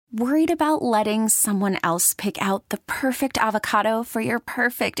Worried about letting someone else pick out the perfect avocado for your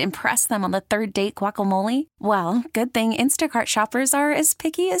perfect impress them on the third date guacamole? Well, good thing Instacart shoppers are as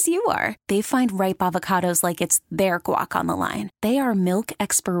picky as you are. They find ripe avocados like it's their guac on the line. They are milk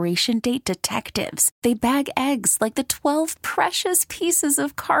expiration date detectives. They bag eggs like the 12 precious pieces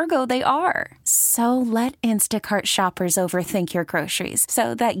of cargo they are. So let Instacart shoppers overthink your groceries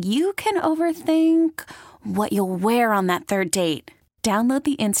so that you can overthink what you'll wear on that third date. Download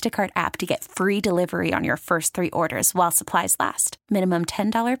the Instacart app to get free delivery on your first 3 orders while supplies last. Minimum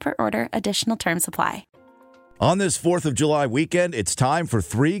 $10 per order. Additional terms apply. On this 4th of July weekend, it's time for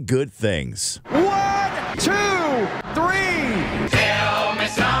 3 good things. 1, 2, 3. Tell me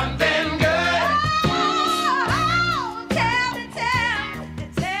something good. Oh, tell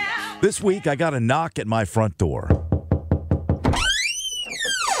me. This week, I got a knock at my front door.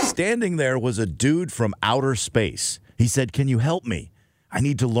 Standing there was a dude from outer space. He said, "Can you help me? I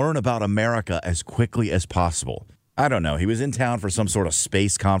need to learn about America as quickly as possible." I don't know. He was in town for some sort of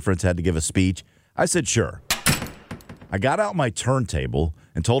space conference, had to give a speech. I said, sure. I got out my turntable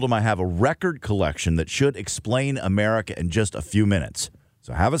and told him I have a record collection that should explain America in just a few minutes.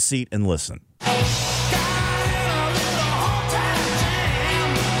 So have a seat and listen.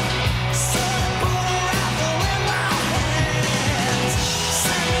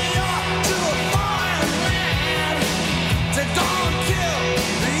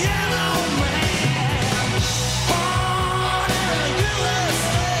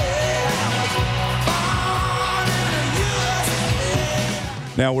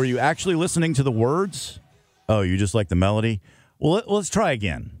 Now, were you actually listening to the words? Oh, you just like the melody? Well, let's try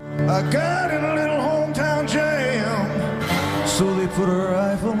again. I got in a little hometown jam, so they put a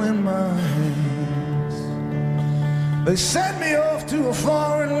rifle in my hands. They sent me off to a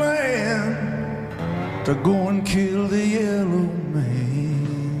foreign land to go and kill the yellow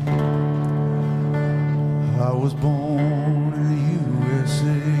man. I was born in the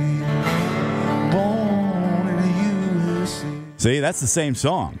USA, born in the USA. See, that's the same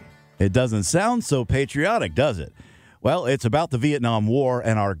song. It doesn't sound so patriotic, does it? Well, it's about the Vietnam War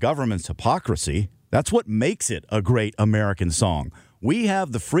and our government's hypocrisy. That's what makes it a great American song. We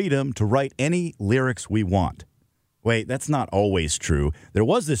have the freedom to write any lyrics we want. Wait, that's not always true. There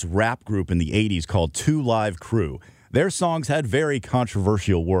was this rap group in the 80s called 2 Live Crew. Their songs had very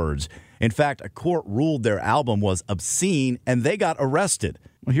controversial words. In fact, a court ruled their album was obscene and they got arrested.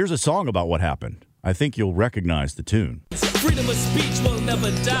 Well, here's a song about what happened. I think you'll recognize the tune. Freedom of speech will never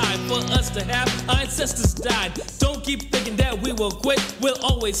die. For us to have, our ancestors died. Don't keep thinking that we will quit. We'll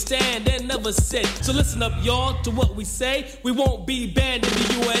always stand and never sit. So listen up, y'all, to what we say. We won't be banned in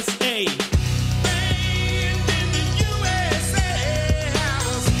the USA. Banned in the USA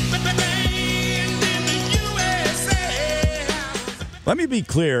house. Banned in the USA house. Let me be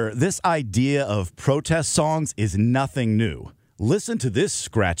clear. This idea of protest songs is nothing new. Listen to this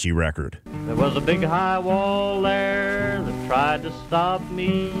scratchy record. There was a big high wall there that tried to stop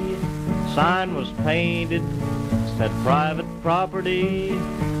me. Sign was painted, said private property,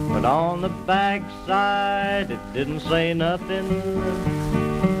 but on the back side it didn't say nothing.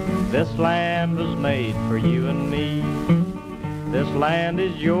 This land was made for you and me. This land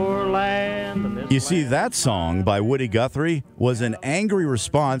is your land. And this You see, that song by Woody Guthrie was an angry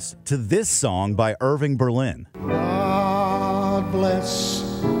response to this song by Irving Berlin. God bless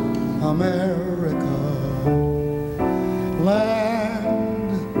America,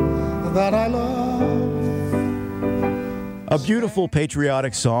 land that I love. A beautiful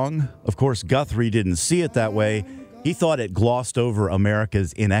patriotic song. Of course, Guthrie didn't see it that way. He thought it glossed over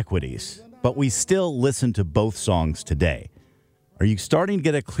America's inequities. But we still listen to both songs today. Are you starting to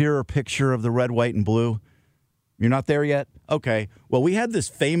get a clearer picture of the red, white, and blue? You're not there yet? Okay. Well, we had this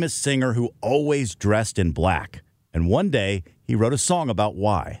famous singer who always dressed in black. And one day, he wrote a song about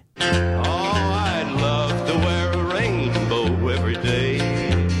why. Oh, I'd love to wear a rainbow every day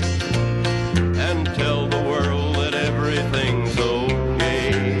and tell the world that everything's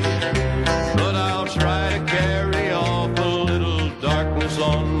okay. But I'll try to carry off a little darkness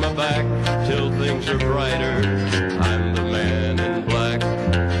on my back till things are brighter. I'm the man in black.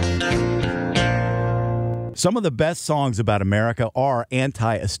 Some of the best songs about America are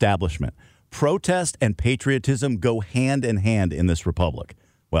anti-establishment. Protest and patriotism go hand in hand in this republic.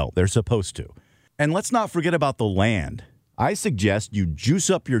 Well, they're supposed to. And let's not forget about the land. I suggest you juice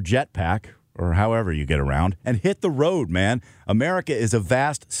up your jetpack, or however you get around, and hit the road, man. America is a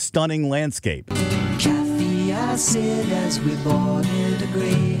vast, stunning landscape. Kathy, I said as we boarded a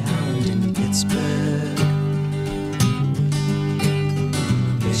Greyhound in Pittsburgh,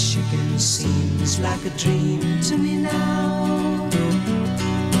 Michigan seems like a dream to me now.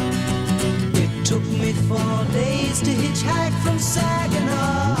 used to hitchhike from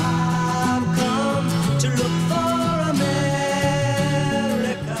Saginaw. I've come to look for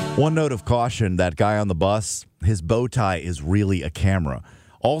America. One note of caution, that guy on the bus, his bow tie is really a camera.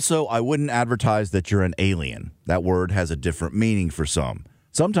 Also, I wouldn't advertise that you're an alien. That word has a different meaning for some.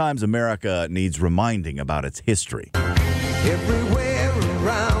 Sometimes America needs reminding about its history. Everywhere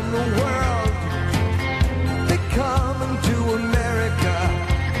around the world, they come into America.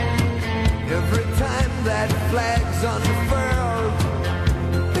 Every time that flag's unfurled,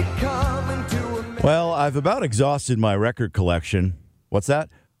 they come into America. Well, I've about exhausted my record collection. What's that?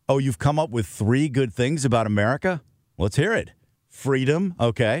 Oh, you've come up with 3 good things about America? Let's hear it. Freedom,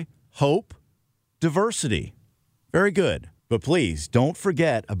 okay. Hope, diversity. Very good. But please, don't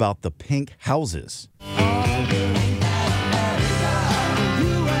forget about the pink houses.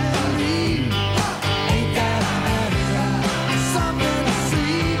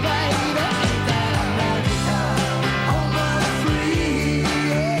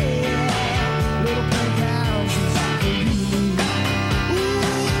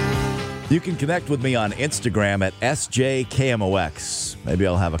 You can connect with me on Instagram at SJKMOX. Maybe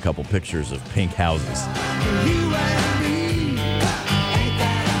I'll have a couple pictures of pink houses.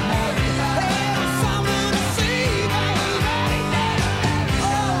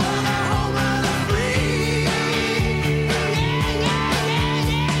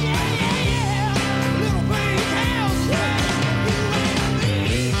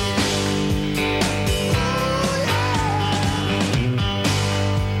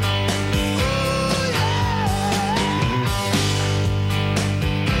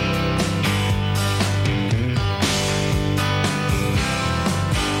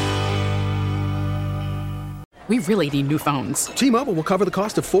 We really need new phones. T-Mobile will cover the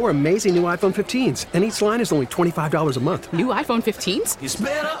cost of 4 amazing new iPhone 15s, and each line is only $25 a month. New iPhone 15s? It's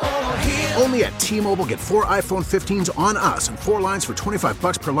better over here. Only at T-Mobile, get 4 iPhone 15s on us and 4 lines for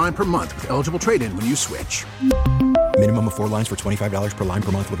 $25 per line per month with eligible trade-in when you switch. Minimum of 4 lines for $25 per line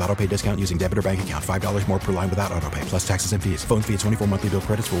per month with autopay discount using debit or bank account. $5 more per line without autopay, plus taxes and fees. Phone fee at 24 monthly bill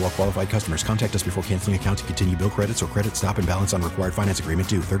credits for well-qualified customers. Contact us before canceling account to continue bill credits or credit stop and balance on required finance agreement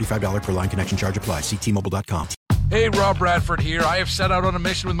due. $35 per line connection charge applies. See T-Mobile.com. Hey, Rob Bradford here. I have set out on a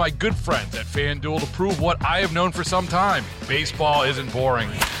mission with my good friends at FanDuel to prove what I have known for some time. Baseball isn't boring.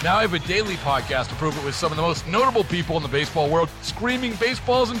 Now I have a daily podcast to prove it with some of the most notable people in the baseball world, screaming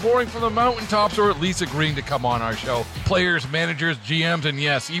baseball isn't boring from the mountaintops, or at least agreeing to come on our show. Players, managers, GMs, and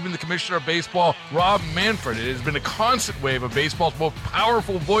yes, even the commissioner of baseball, Rob Manfred. It has been a constant wave of baseball's most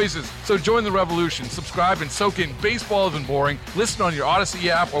powerful voices. So join the revolution. Subscribe and soak in Baseball Isn't Boring. Listen on your Odyssey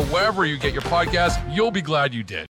app or wherever you get your podcasts. You'll be glad you did.